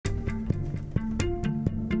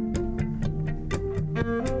I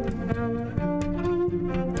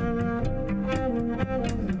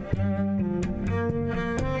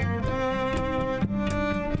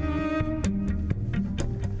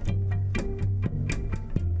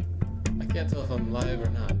can't tell if I'm live or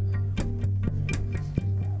not.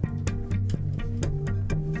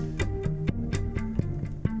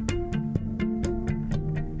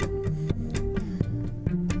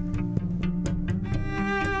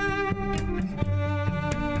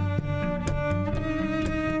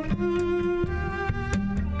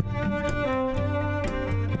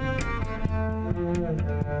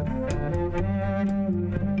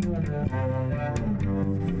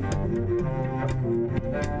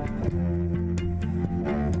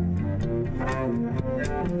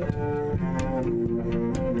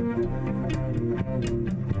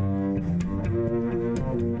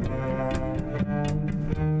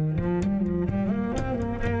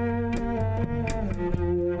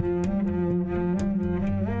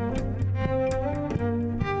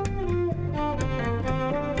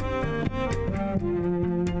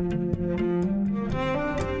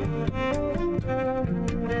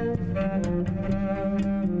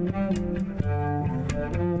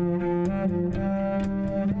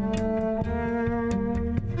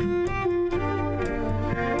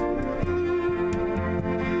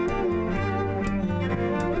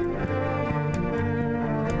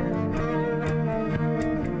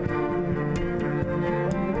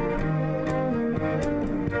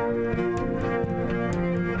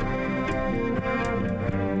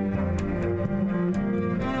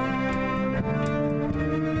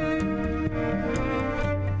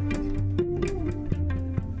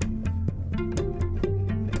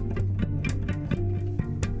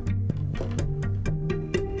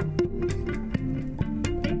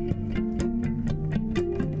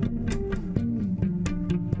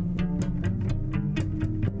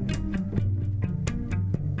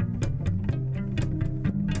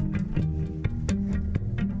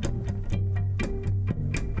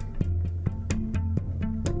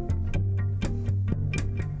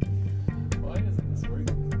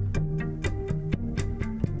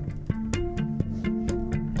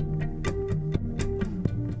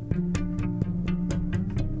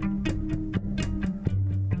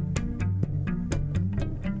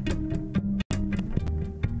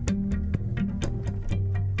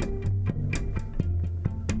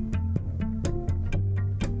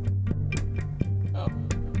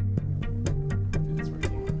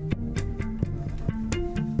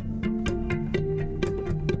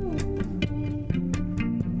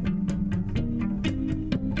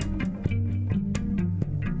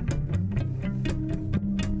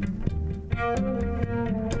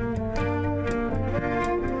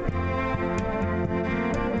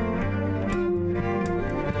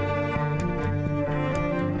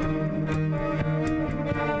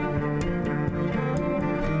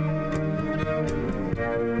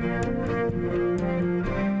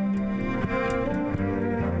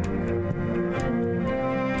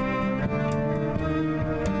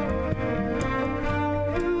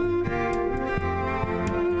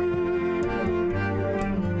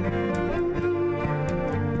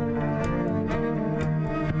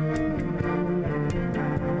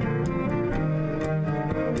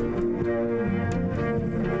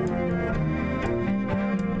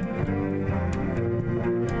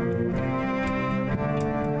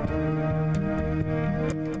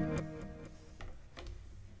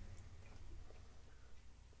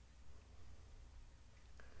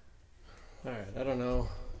 Alright, I don't know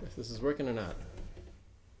if this is working or not.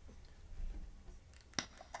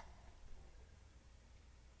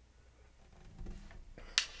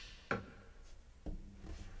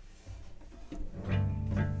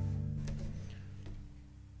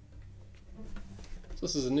 So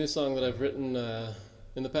this is a new song that I've written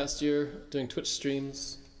in the past year doing Twitch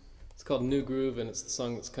streams. It's called New Groove, and it's the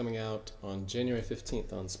song that's coming out on January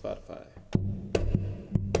 15th on Spotify.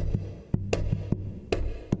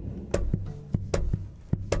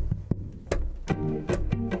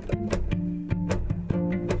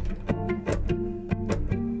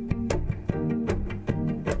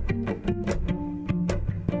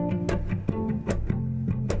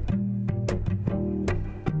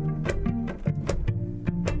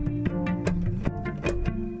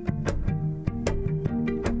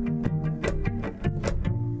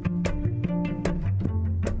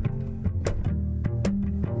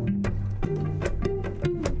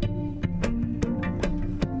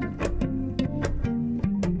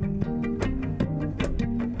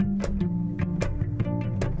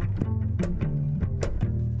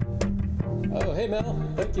 Oh, hey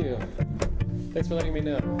Mel, thank you. Thanks for letting me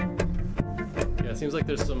know. Yeah, it seems like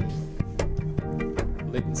there's some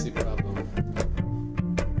latency problem,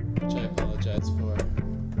 which I apologize for.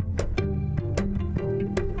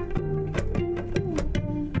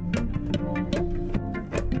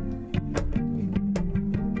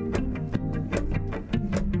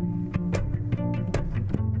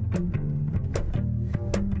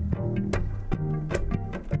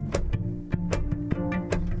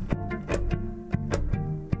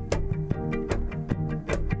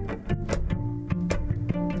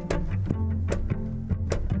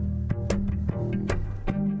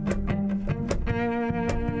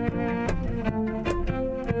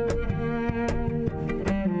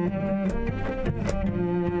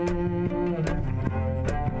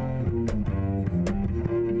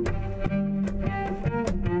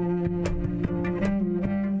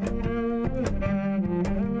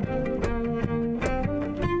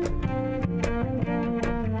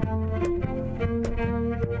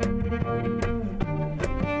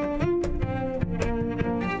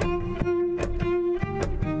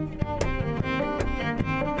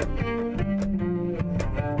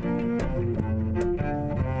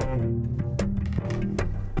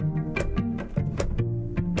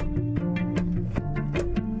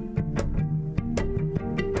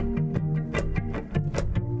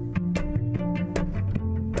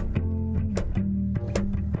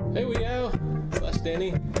 Hey,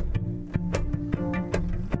 Danny.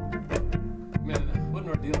 Man, what an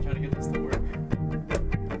ordeal trying to get this to work.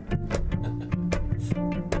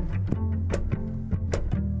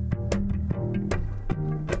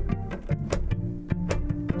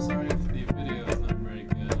 I'm sorry if the video is not very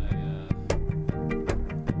good.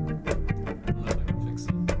 I don't know if I can fix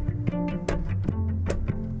it.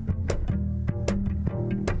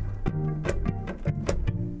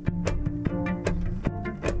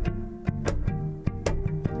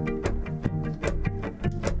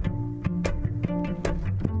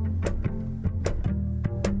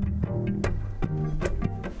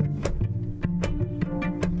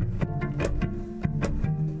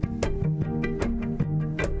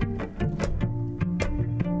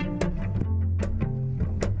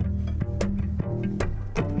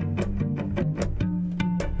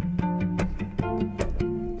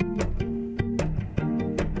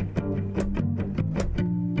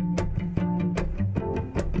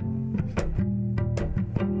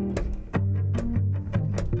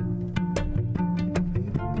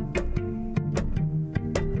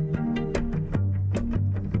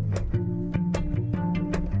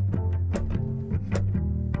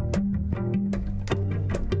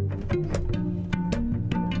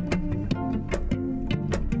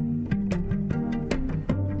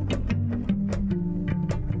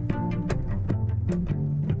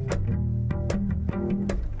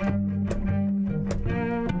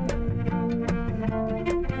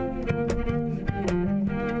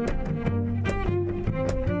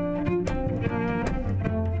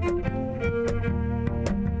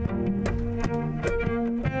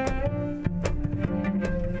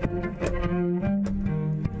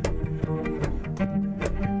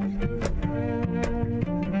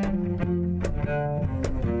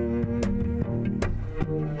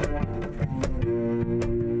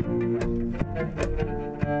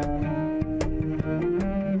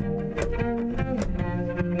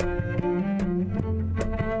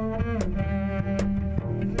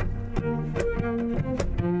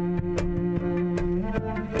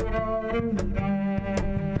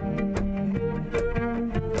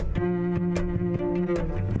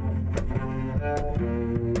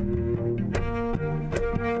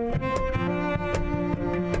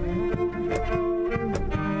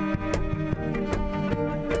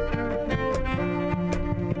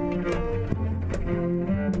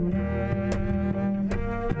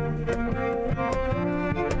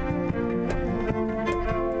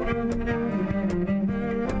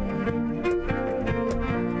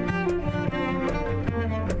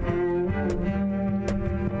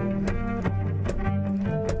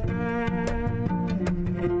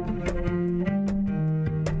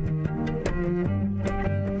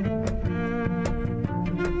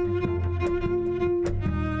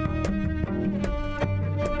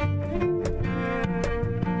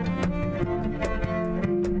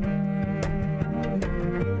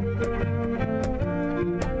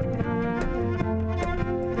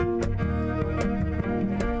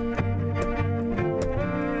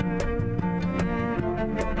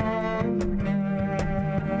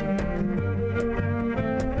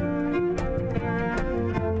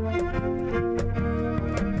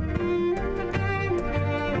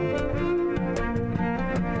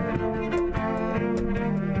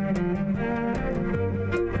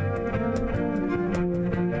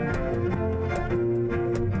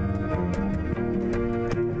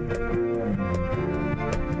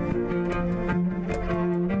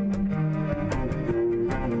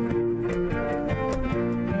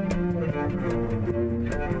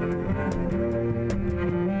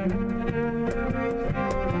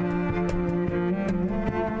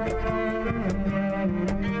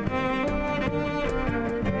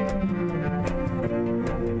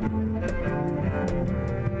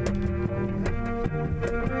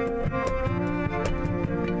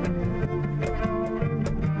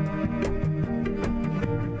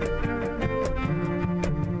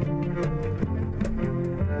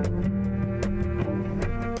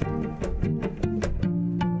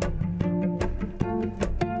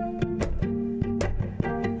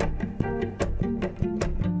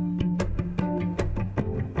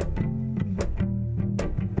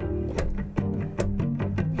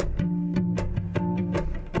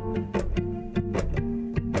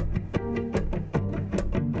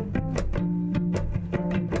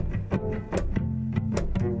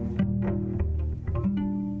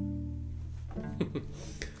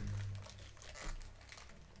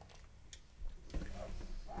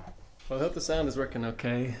 Well, I hope the sound is working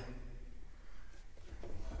okay.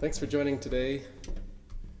 Thanks for joining today.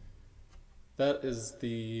 That is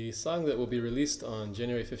the song that will be released on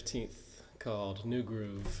January 15th called New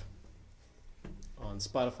Groove on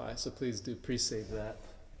Spotify, so please do pre-save that.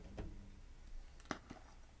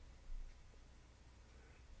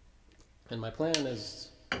 And my plan is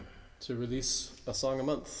to release a song a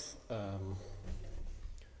month,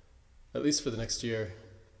 at least for the next year,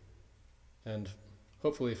 and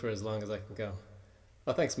hopefully for as long as I can go.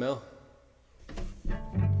 Oh, thanks, Mel.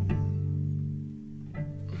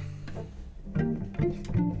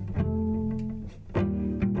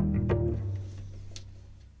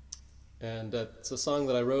 And it's a song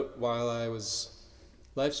that I wrote while I was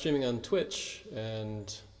live streaming on Twitch,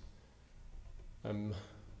 and I'm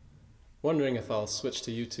wondering if I'll switch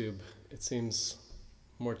to YouTube. It seems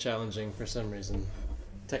more challenging for some reason,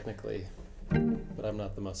 technically, but I'm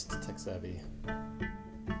not the most tech savvy.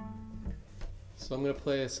 So I'm going to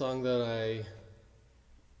play a song that I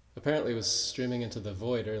apparently was streaming into the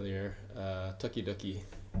void earlier, Tucky Ducky.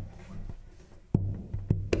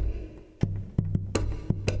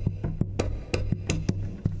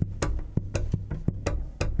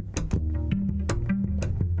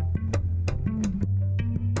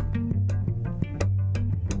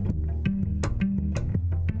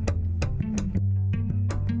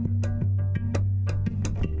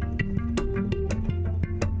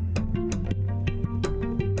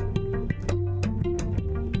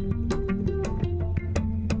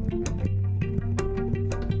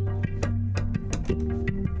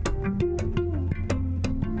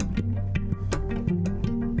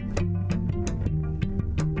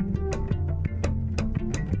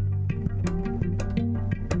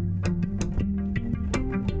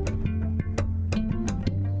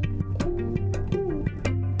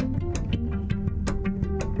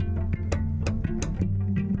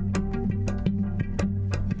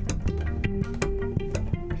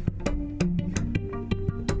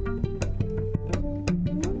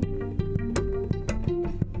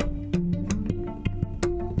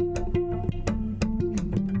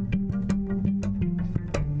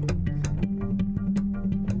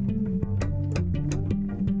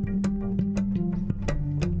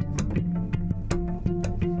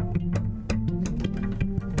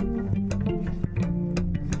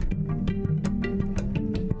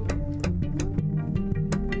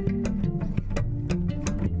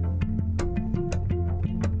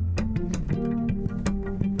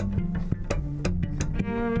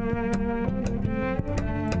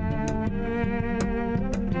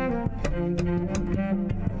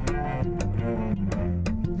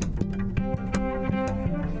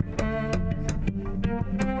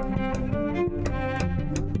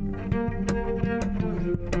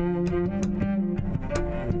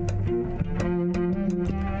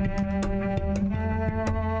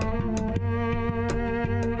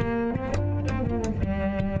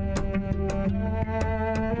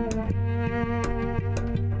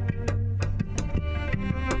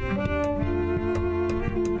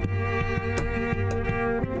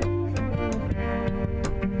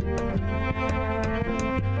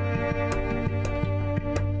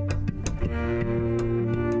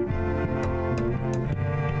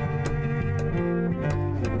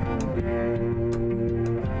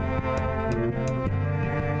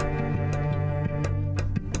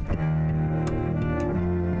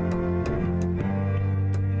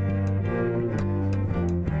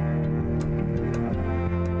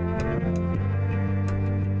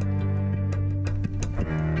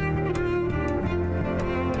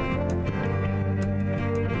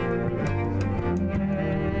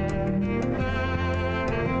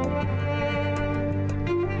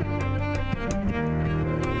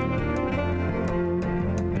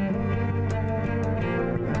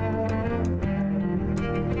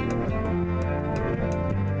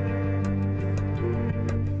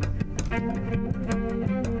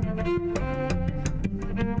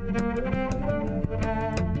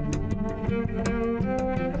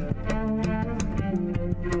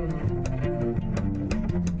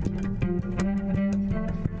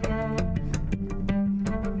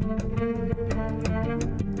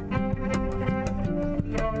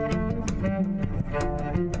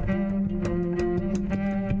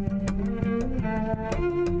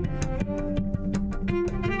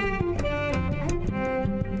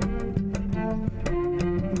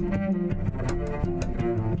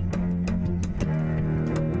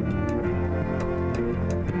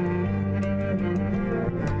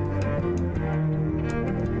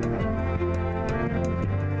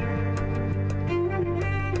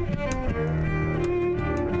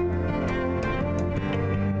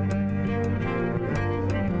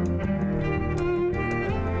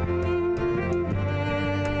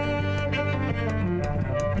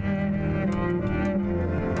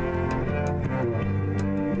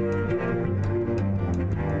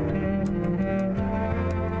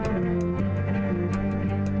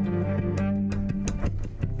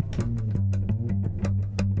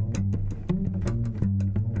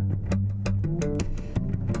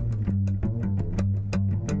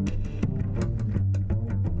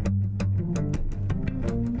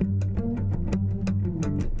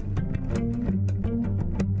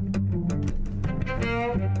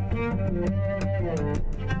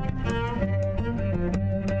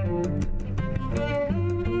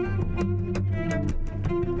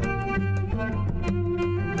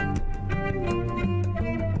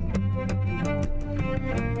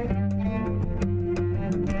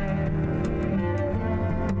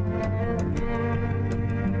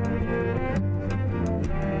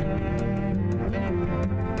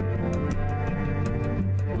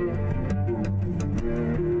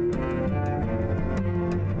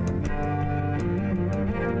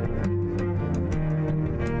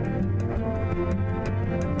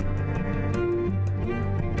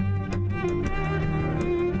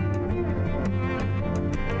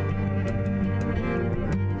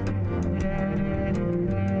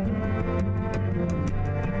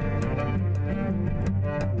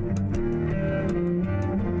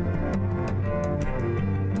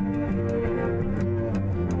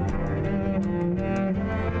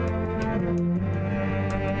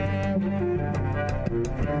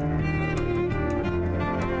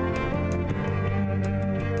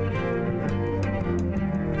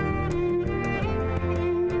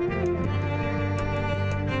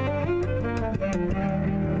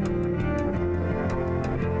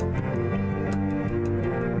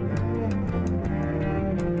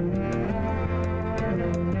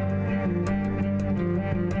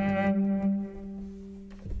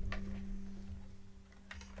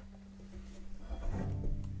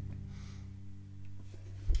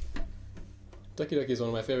 Ducky Ducky is one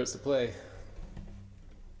of my favorites to play.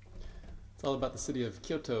 It's all about the city of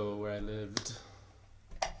Kyoto, where I lived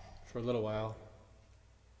for a little while.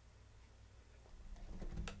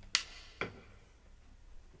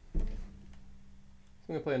 I'm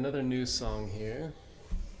going to play another new song here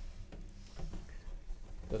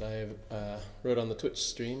that I wrote on the Twitch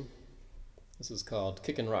stream. This is called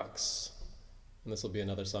Kickin' Rocks, and this will be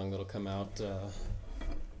another song that'll come out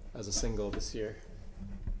as a single this year.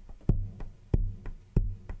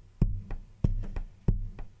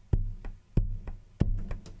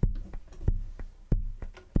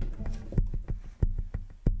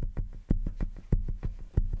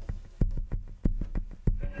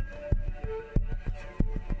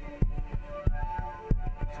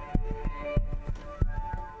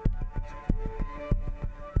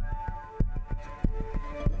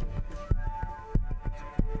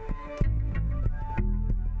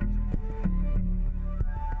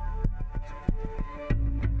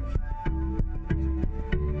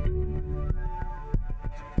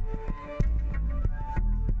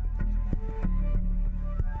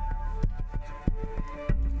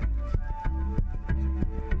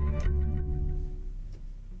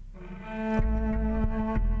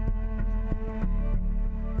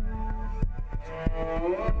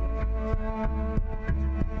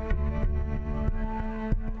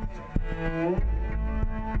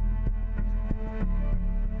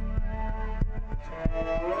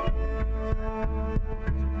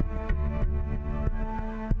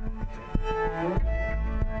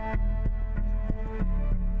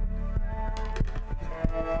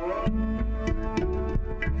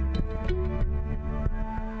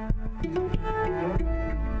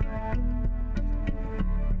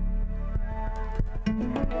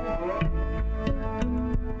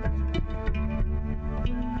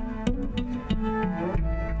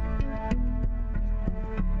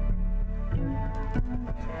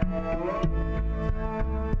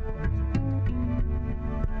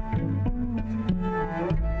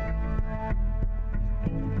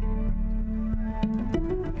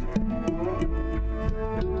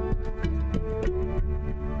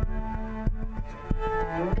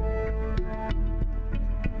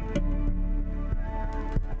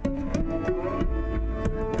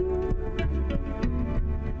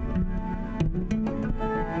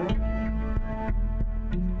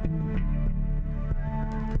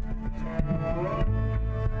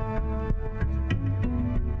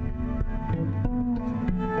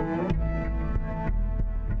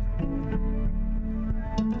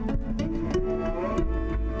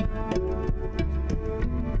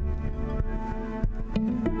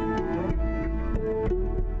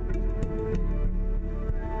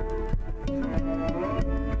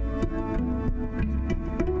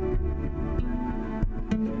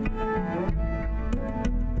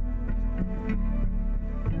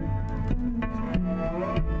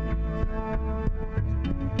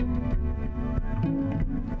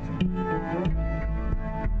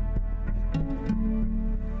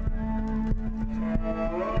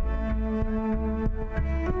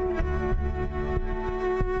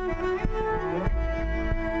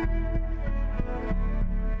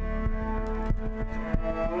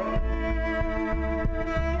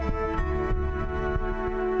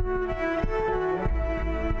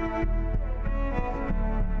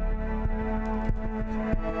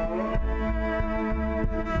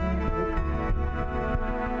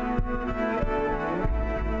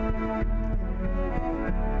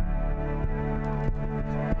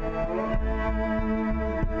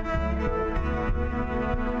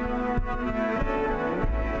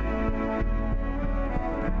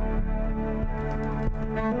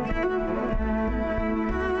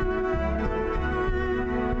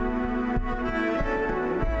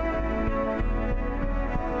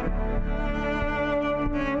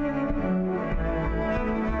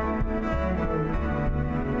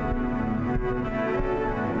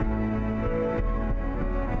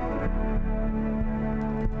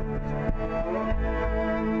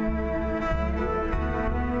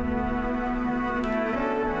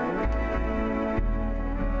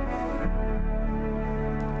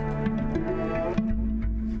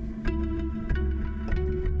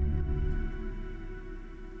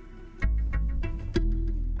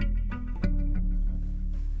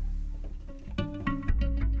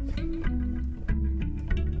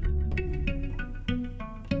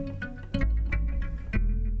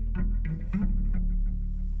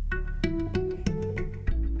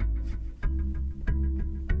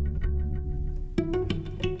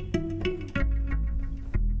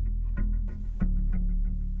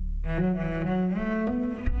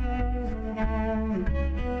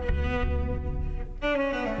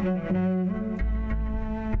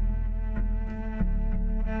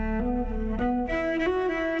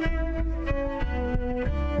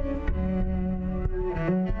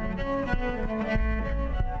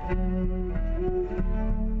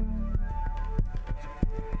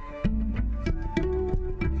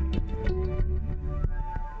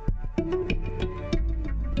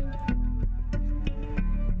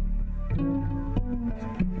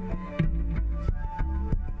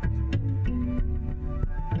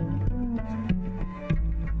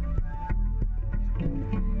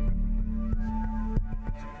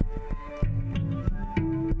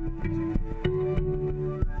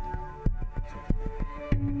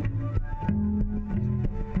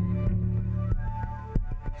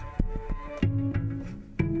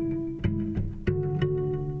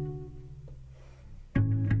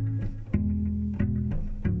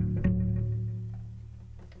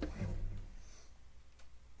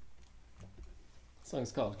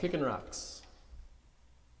 song's called Kickin' Rocks.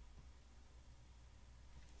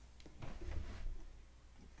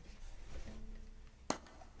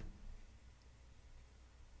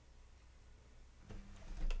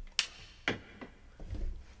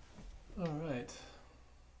 All right.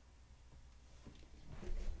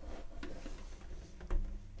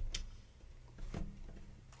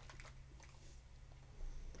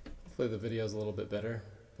 Hopefully the video's a little bit better,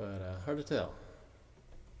 but hard to tell.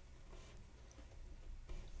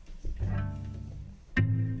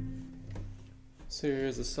 So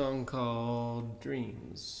here's a song called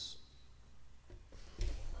Dreams.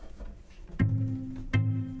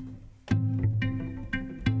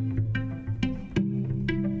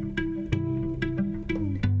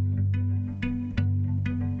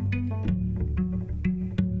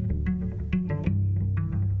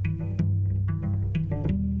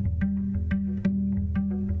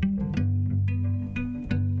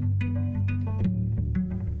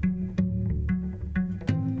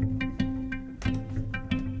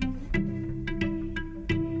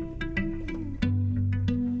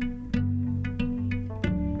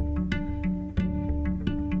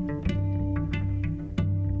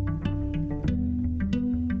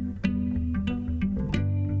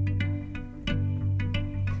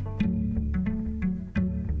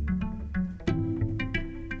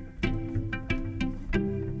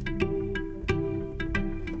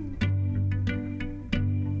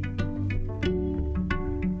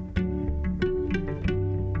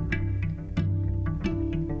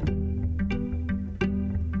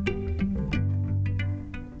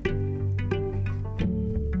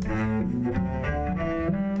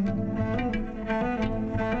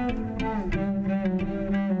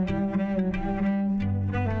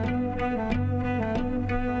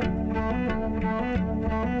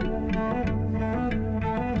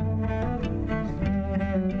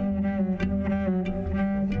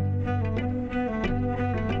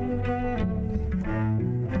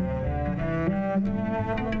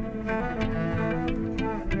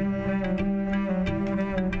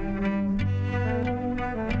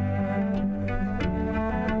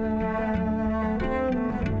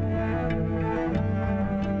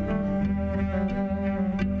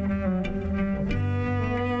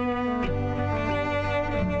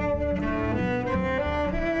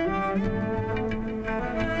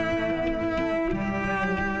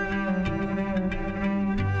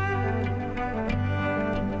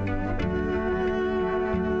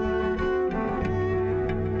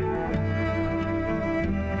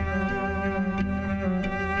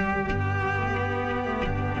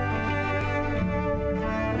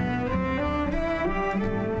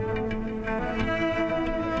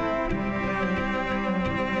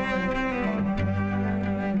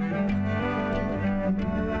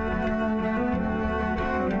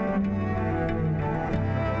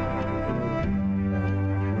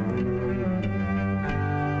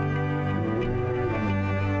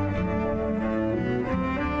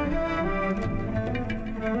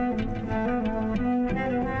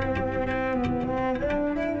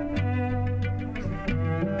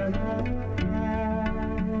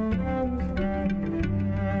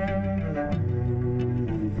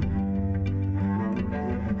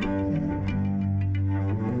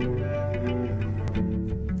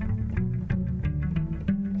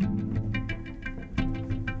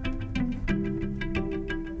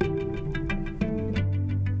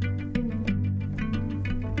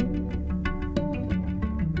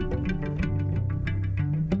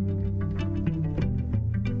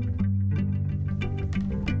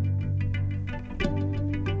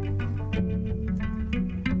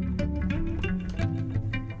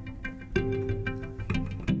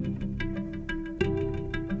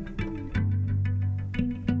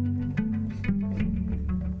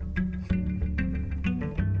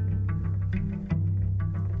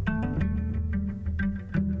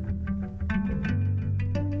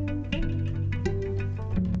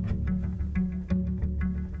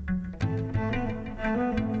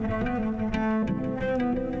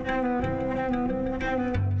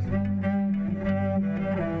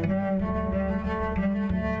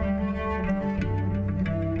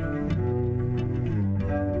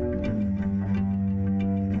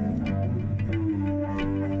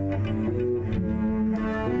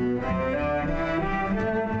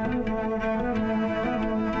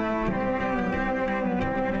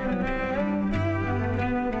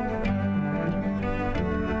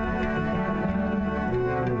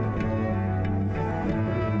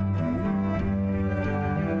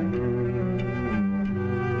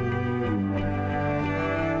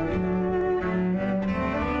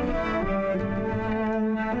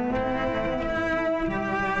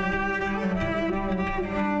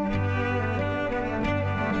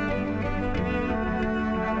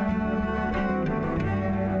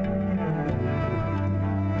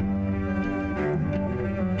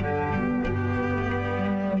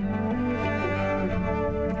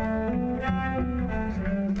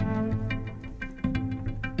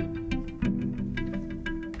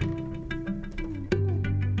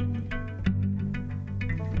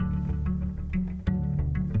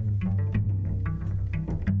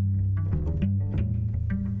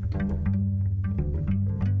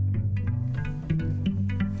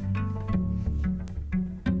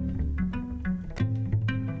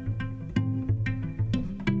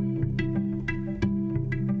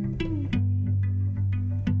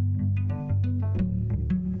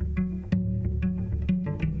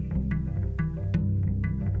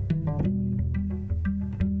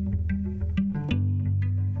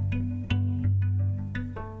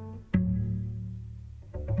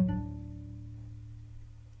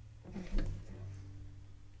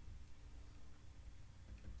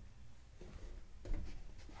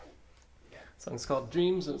 The song's called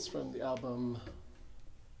Dreams, and it's from the album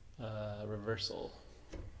Reversal.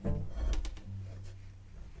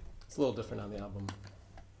 It's a little different on the album,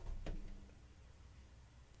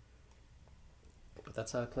 but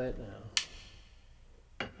that's how I play it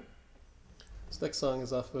now. This next song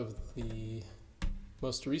is off of the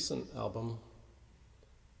most recent album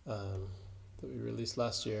that we released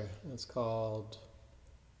last year, and it's called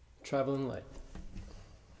Traveling Light.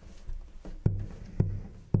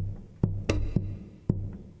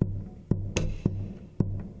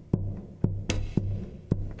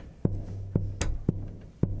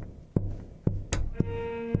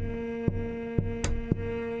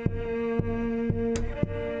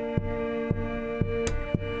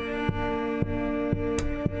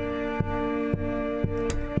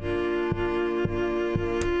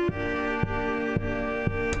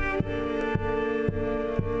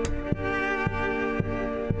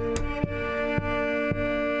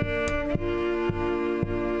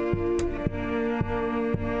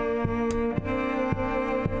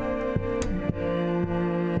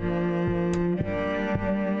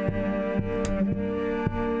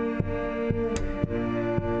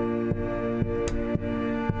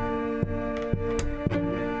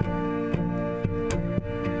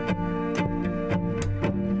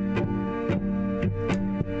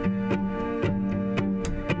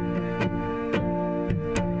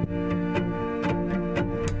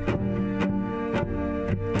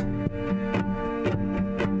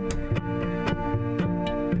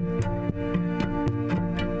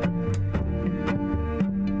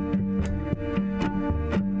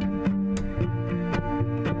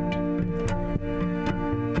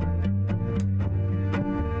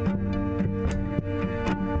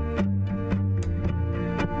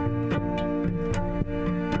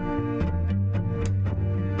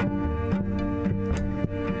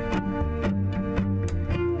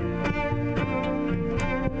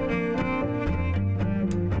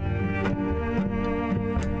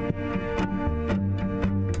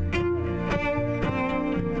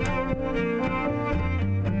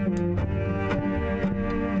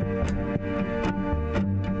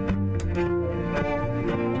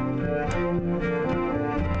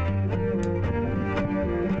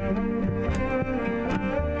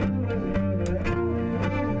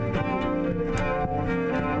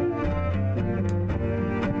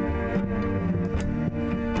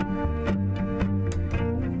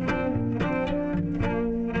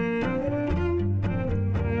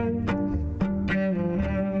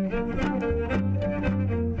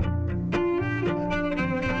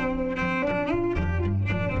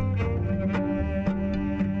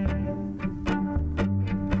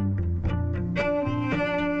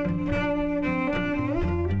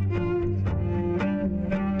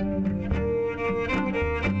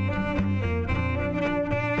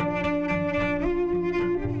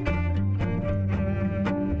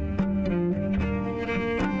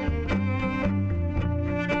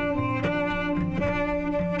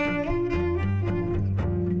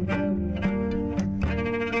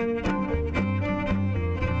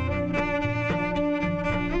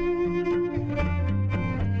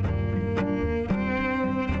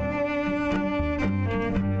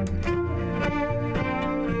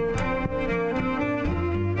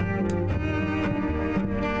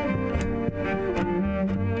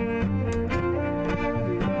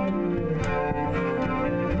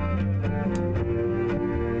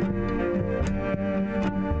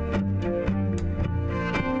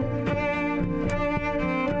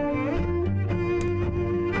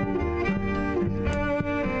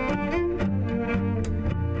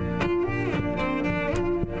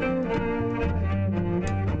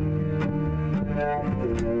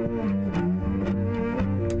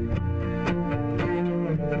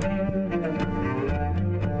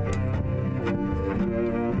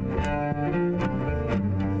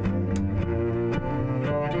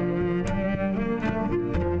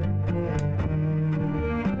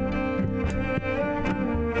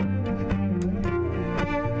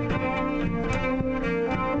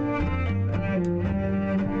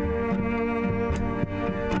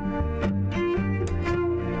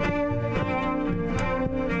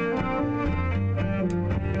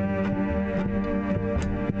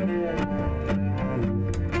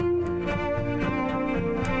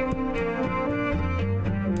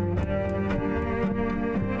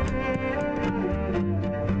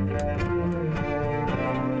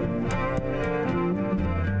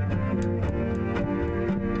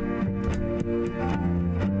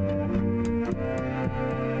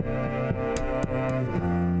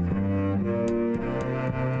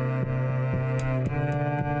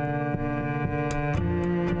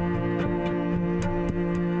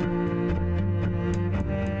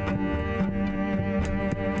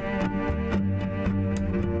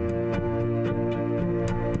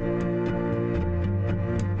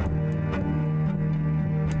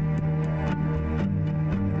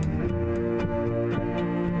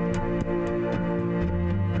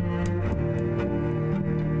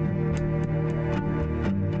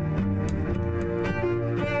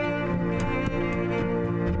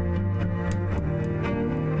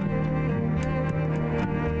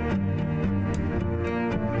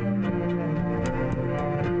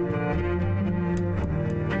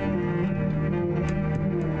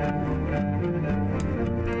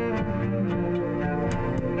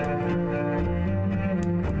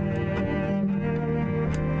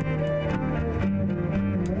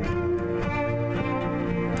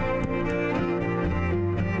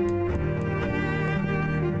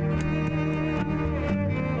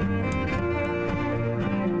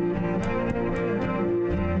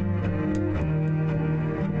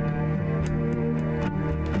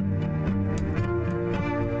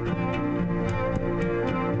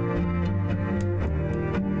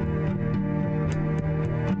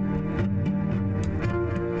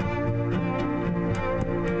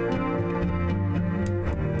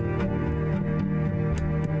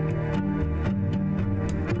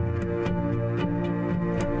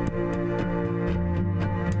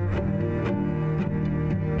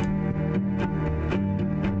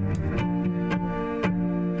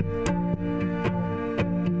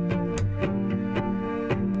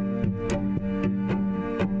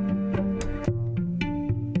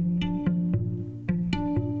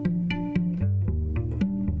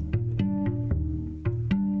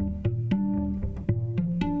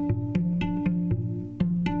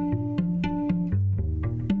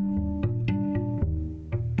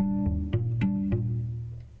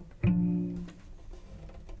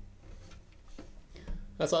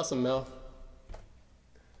 That's awesome, Mel.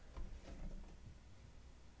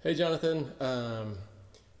 Hey, Jonathan.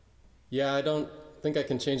 Yeah, I don't think I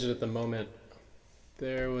can change it at the moment.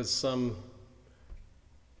 There was a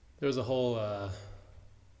whole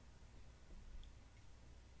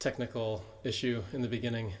technical issue in the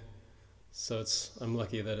beginning, so I'm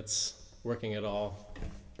lucky that it's working at all.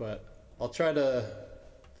 But I'll try to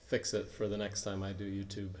fix it for the next time I do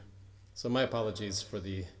YouTube. So my apologies for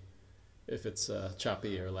if it's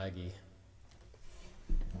choppy or laggy.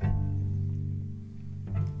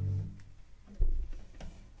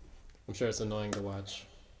 I'm sure it's annoying to watch.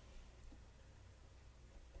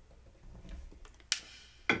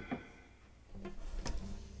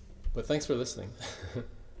 But thanks for listening.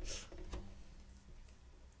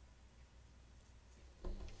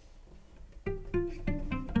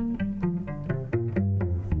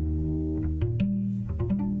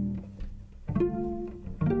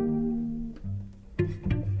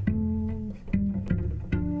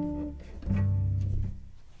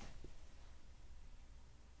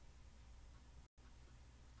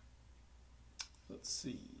 Let's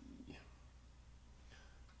see.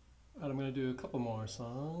 All right, I'm going to do a couple more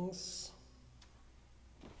songs.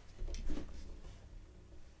 I'm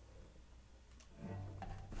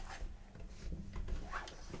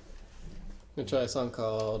going to try a song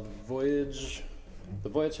called Voyage, The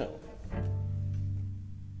Voyage Home.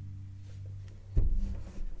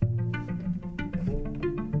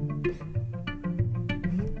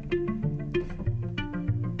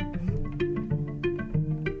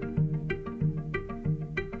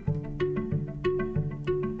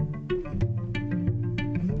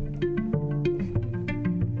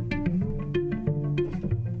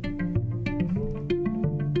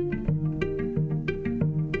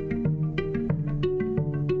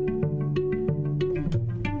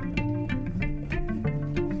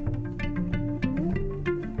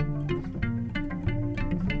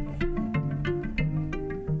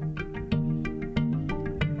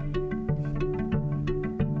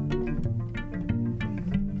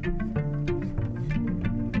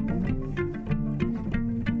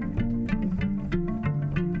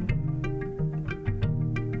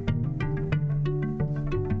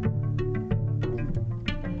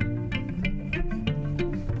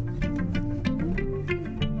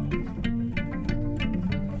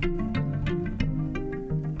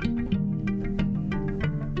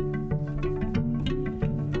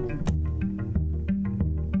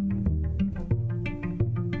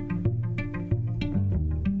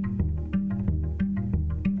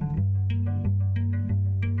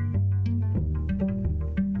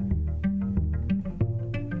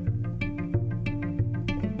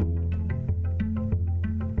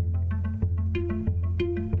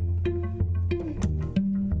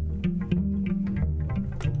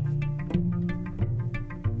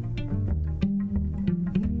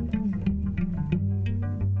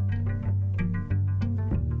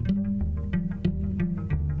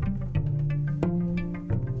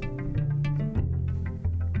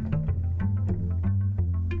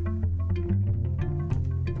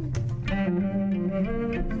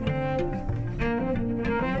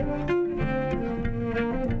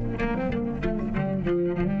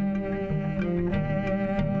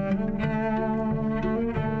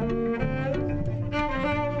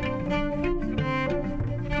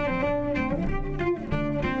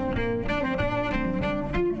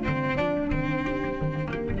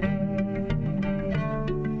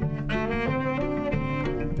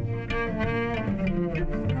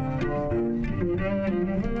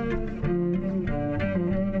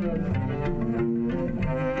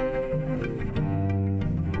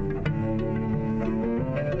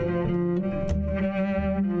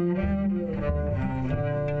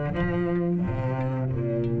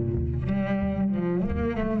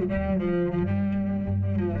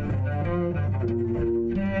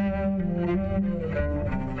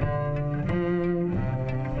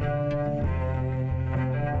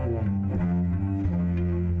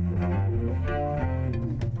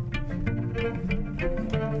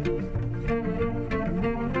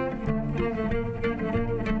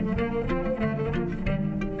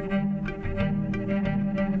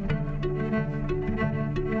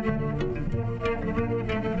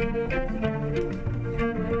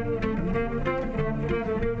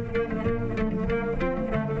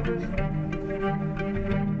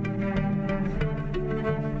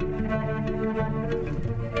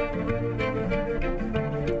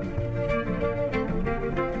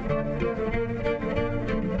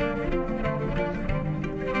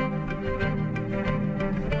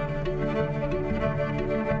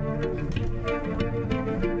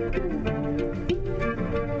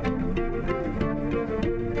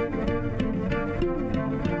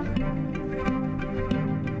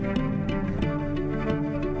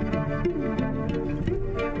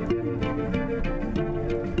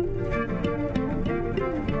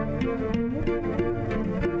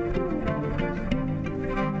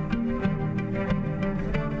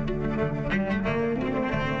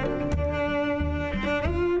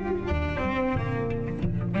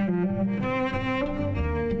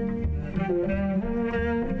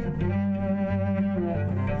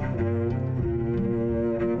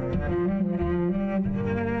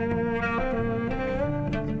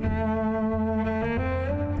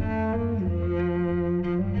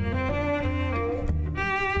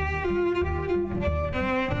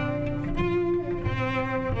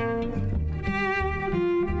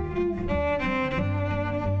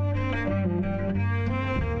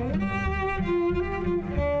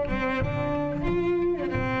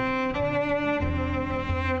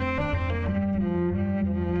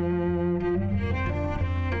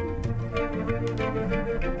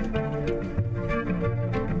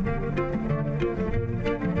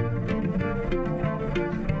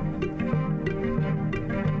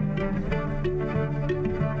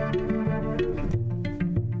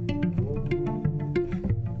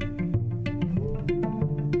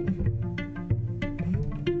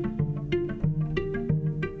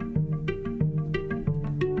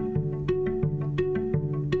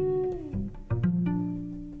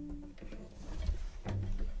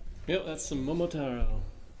 Yep, that's some Momotaro.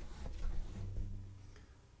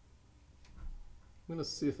 I'm gonna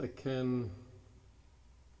see if I can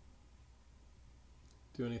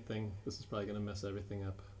do anything. This is probably gonna mess everything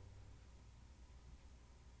up.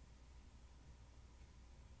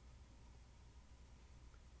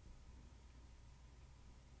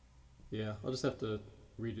 Yeah, I'll just have to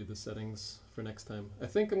redo the settings for next time. I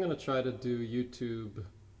think I'm gonna try to do YouTube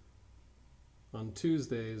on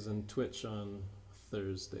Tuesdays and Twitch on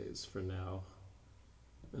Thursdays for now,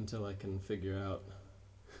 until I can figure out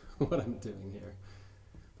what I'm doing here.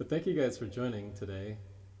 But thank you guys for joining today.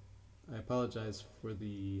 I apologize for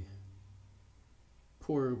the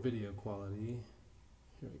poor video quality.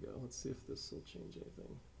 Here we go. Let's see if this will change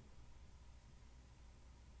anything.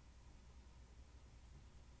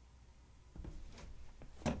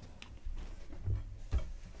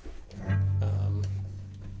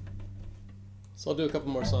 So I'll do a couple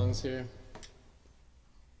more songs here.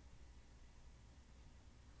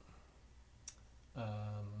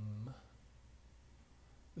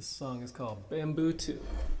 This song is called Bamboo 2.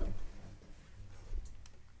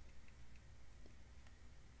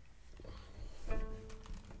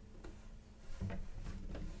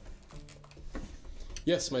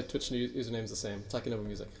 Yes, my Twitch username is the same, Talking Over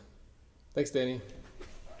Music. Thanks, Danny,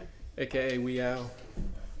 aka Weow.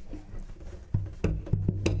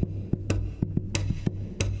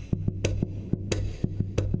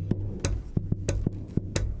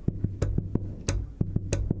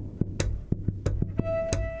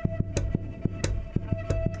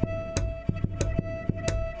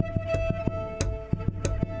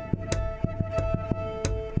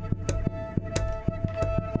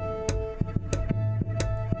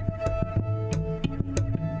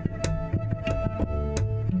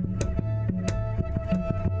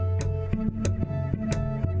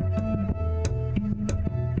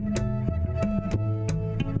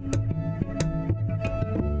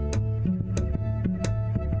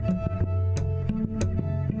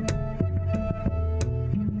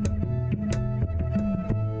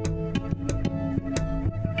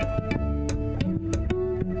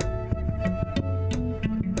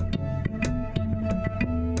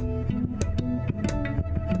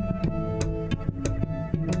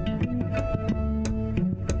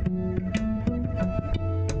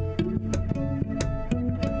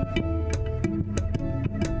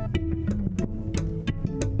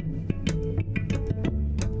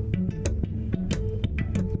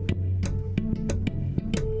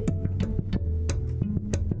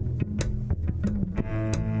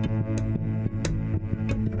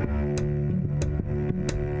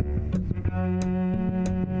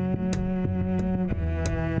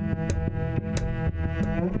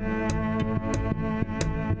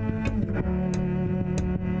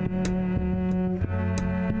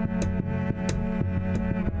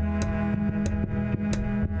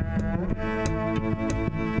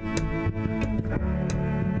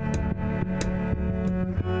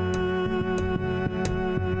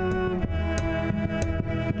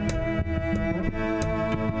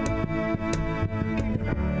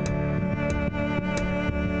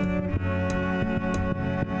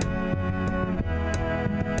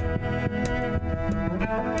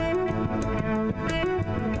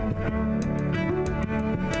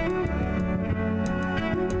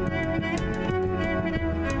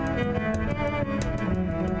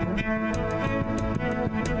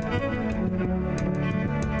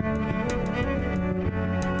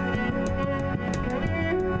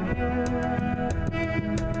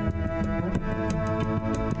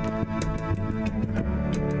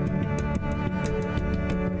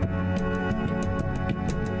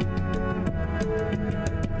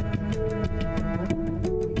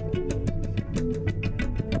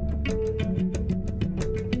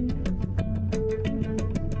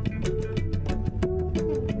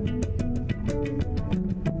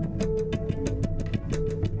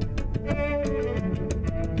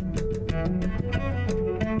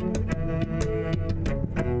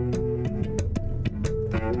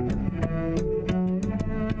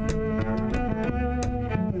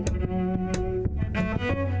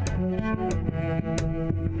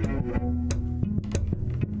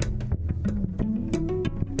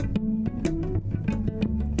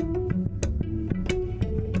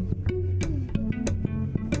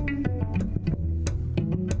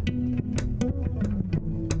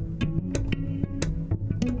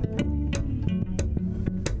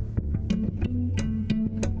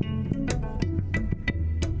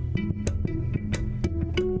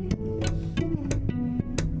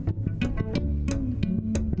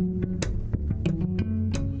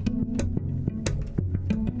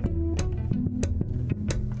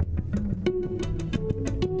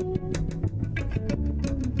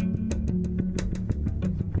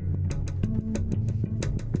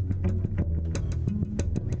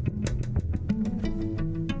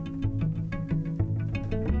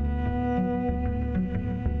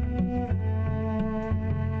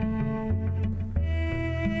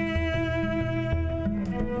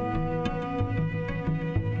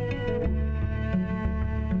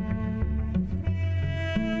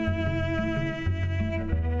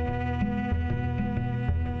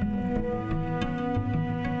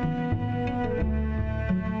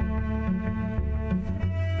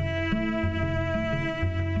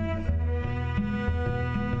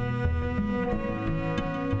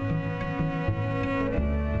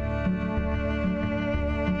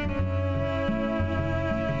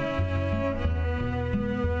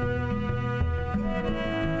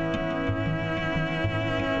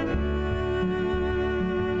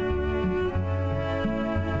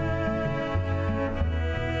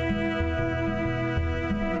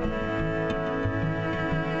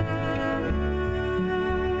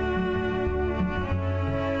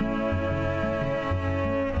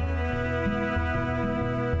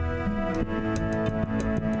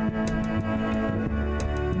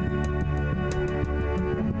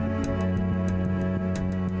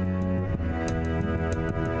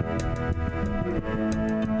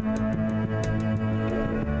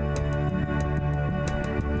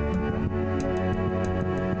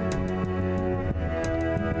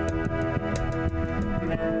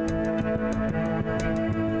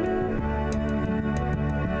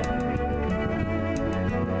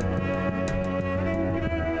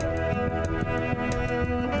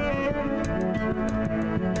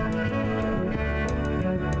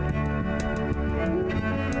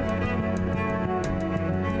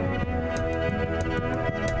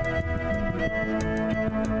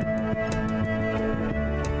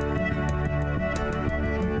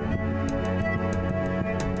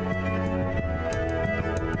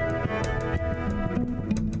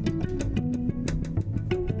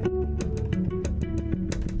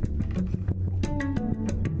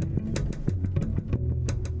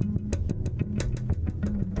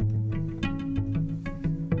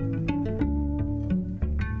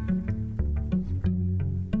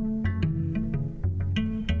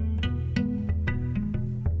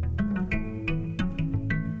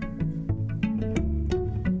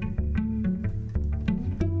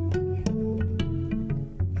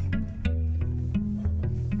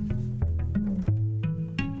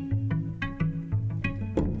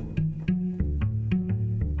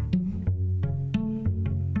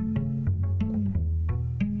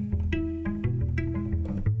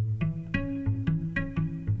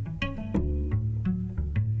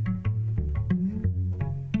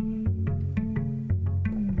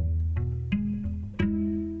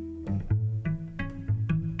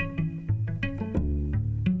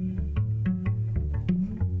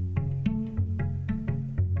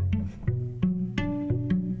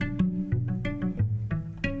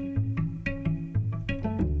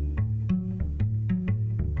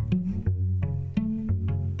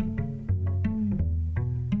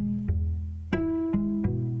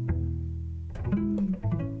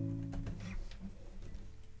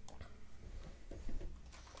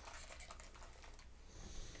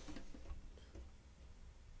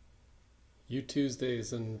 You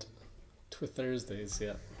Tuesdays and Thursdays,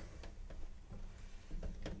 yeah.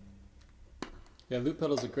 Yeah, loop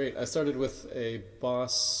pedals are great. I started with a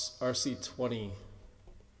Boss RC20. I think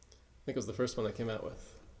it was the first one I came out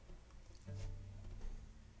with.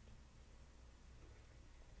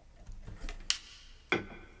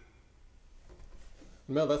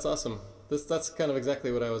 No, that's awesome. That's kind of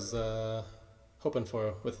exactly what I was hoping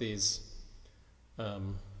for with these. Because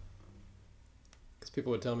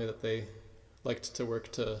people would tell me that they liked to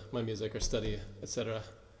work to my music or study, etc.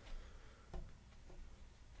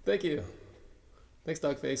 Thank you. Thanks,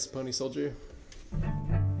 Dogface, Pony Soldier.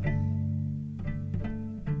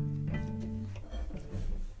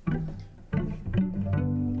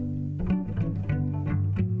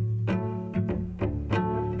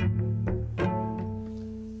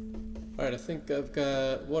 Alright, I think I've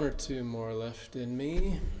got one or two more left in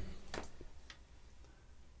me.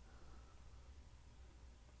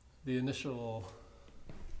 The initial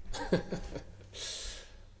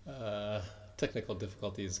technical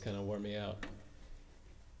difficulties kind of wore me out.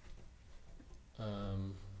 So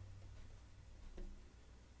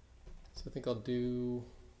I think I'll do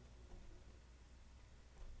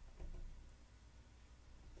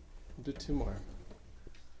two more.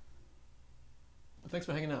 But thanks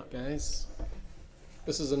for hanging out, guys.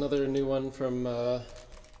 This is another new one from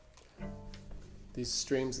these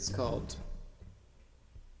streams. It's called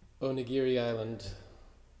Onigiri Island.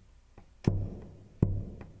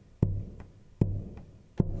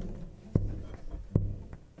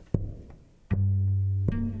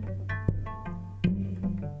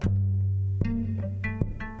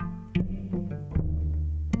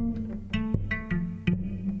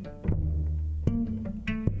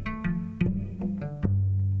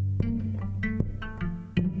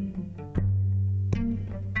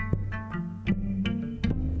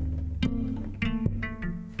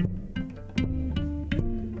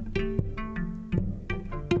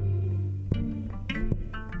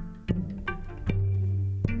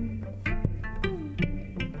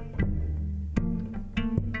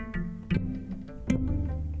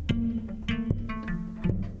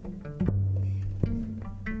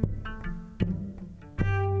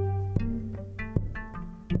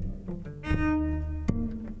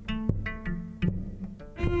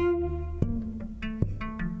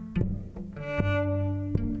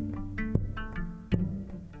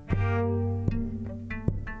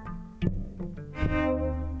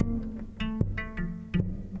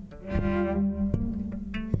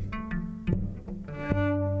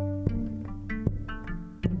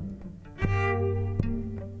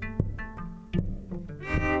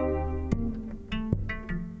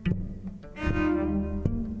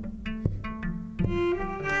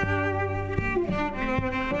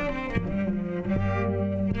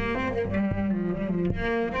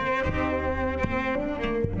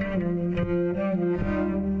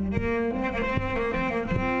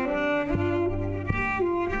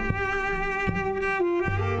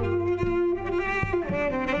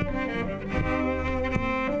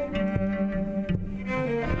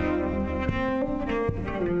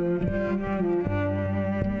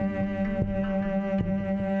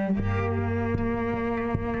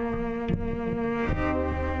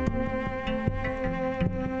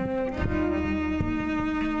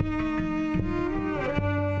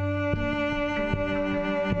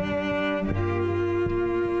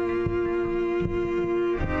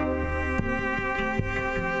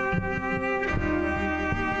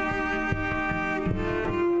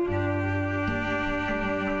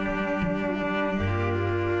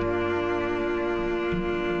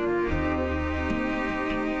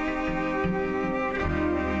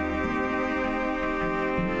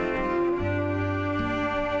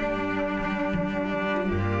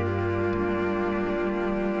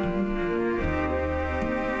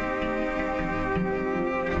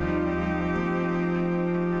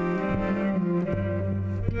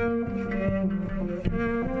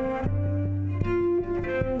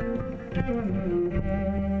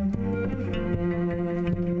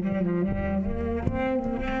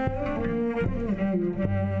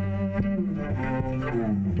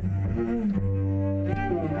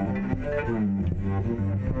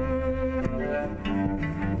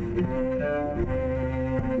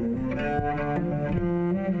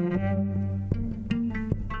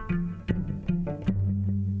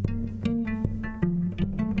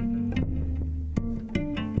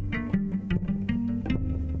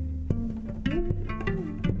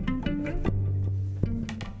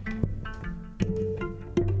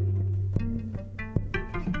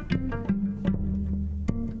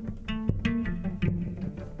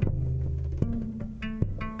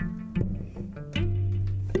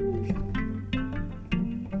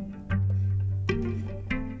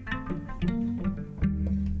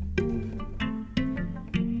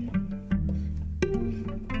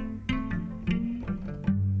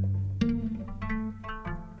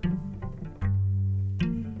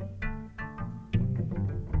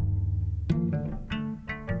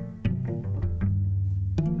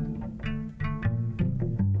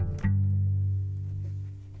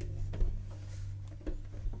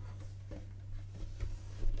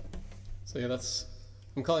 So yeah,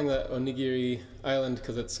 I'm calling that Onigiri Island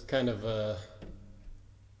because it's kind of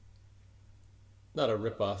not a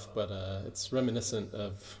ripoff, but it's reminiscent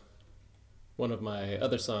of one of my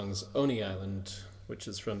other songs, Oni Island, which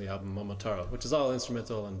is from the album Momotaro, which is all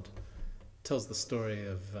instrumental and tells the story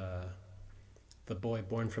of the boy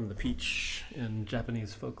born from the peach in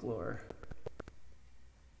Japanese folklore.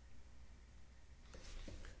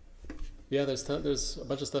 Yeah, there's a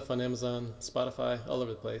bunch of stuff on Amazon, Spotify, all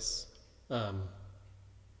over the place. And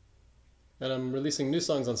I'm releasing new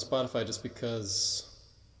songs on Spotify just because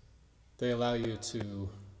they allow you to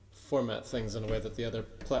format things in a way that the other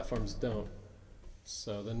platforms don't.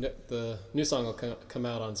 So the new song will come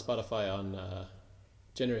out on Spotify on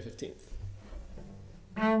January 15th.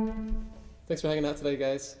 Thanks for hanging out today,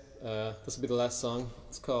 guys. This will be the last song.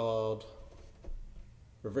 It's called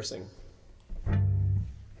Reversing.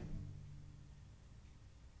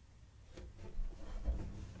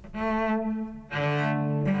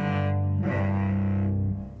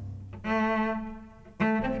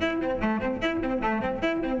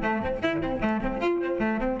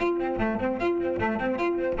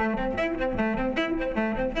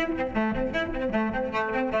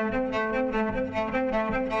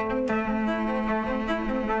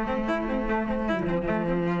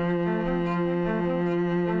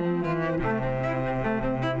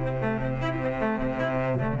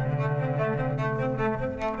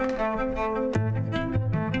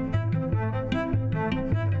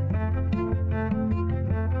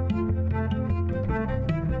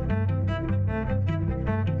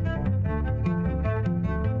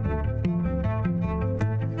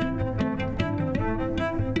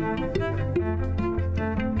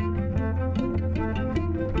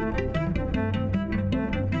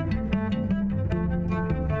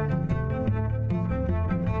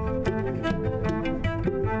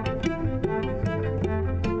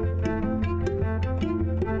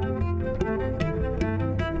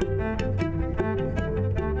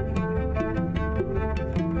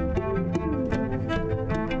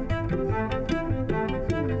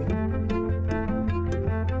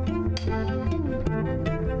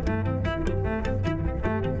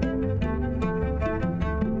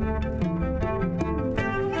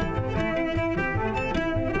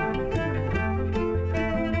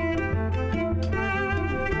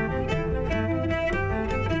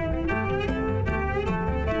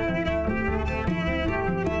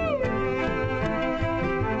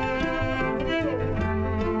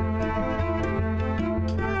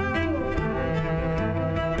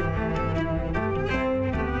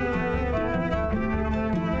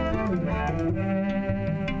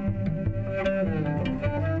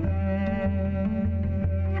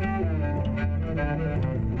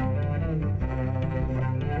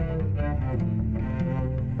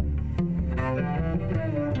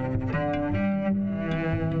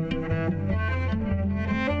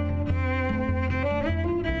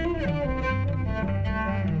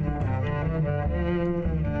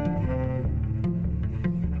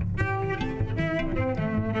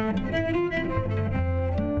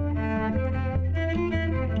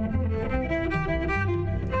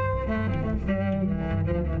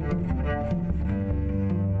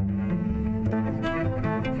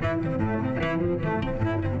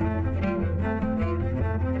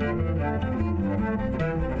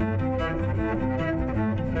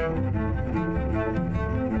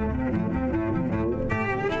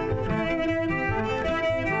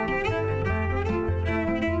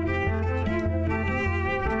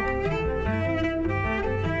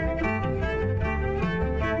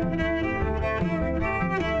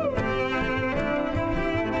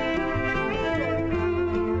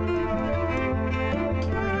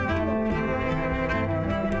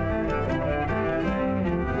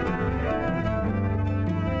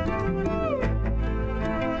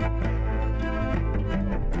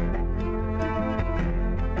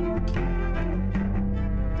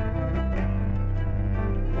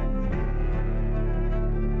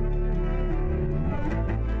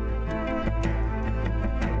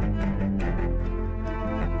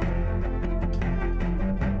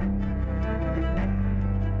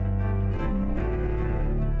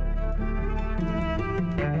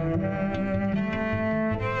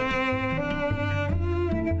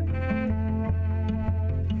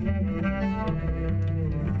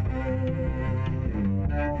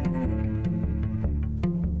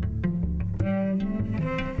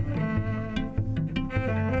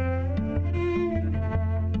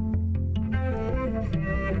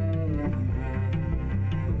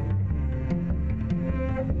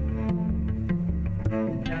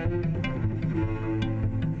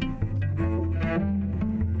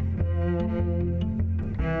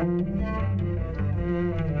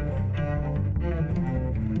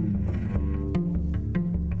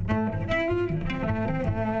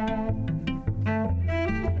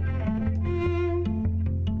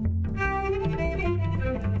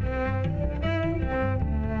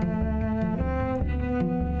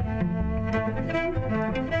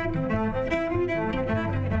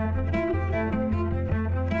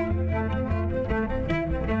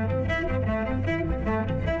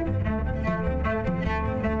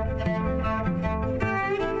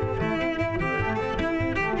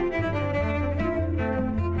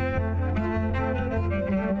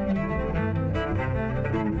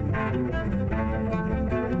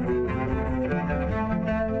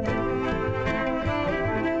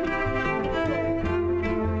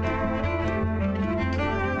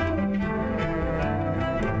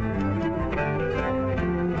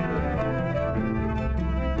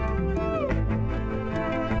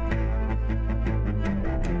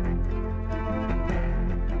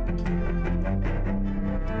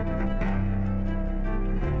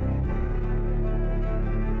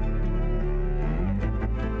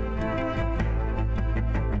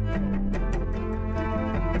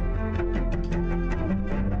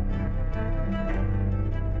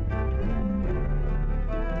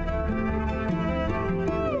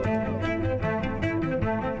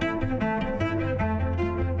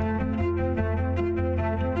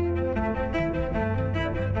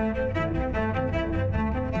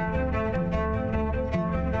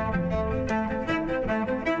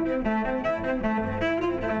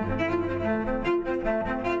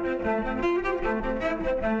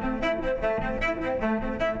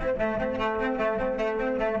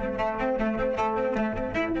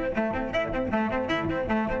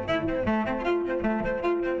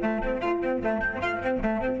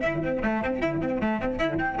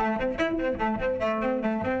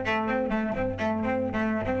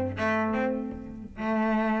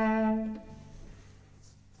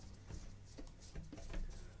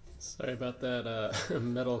 Sorry about that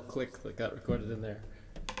metal click that got recorded in there.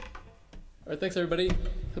 Alright, thanks everybody.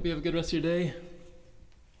 Hope you have a good rest of your day.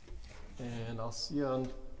 And I'll see you on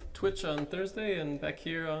Twitch on Thursday and back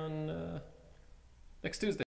here on next Tuesday.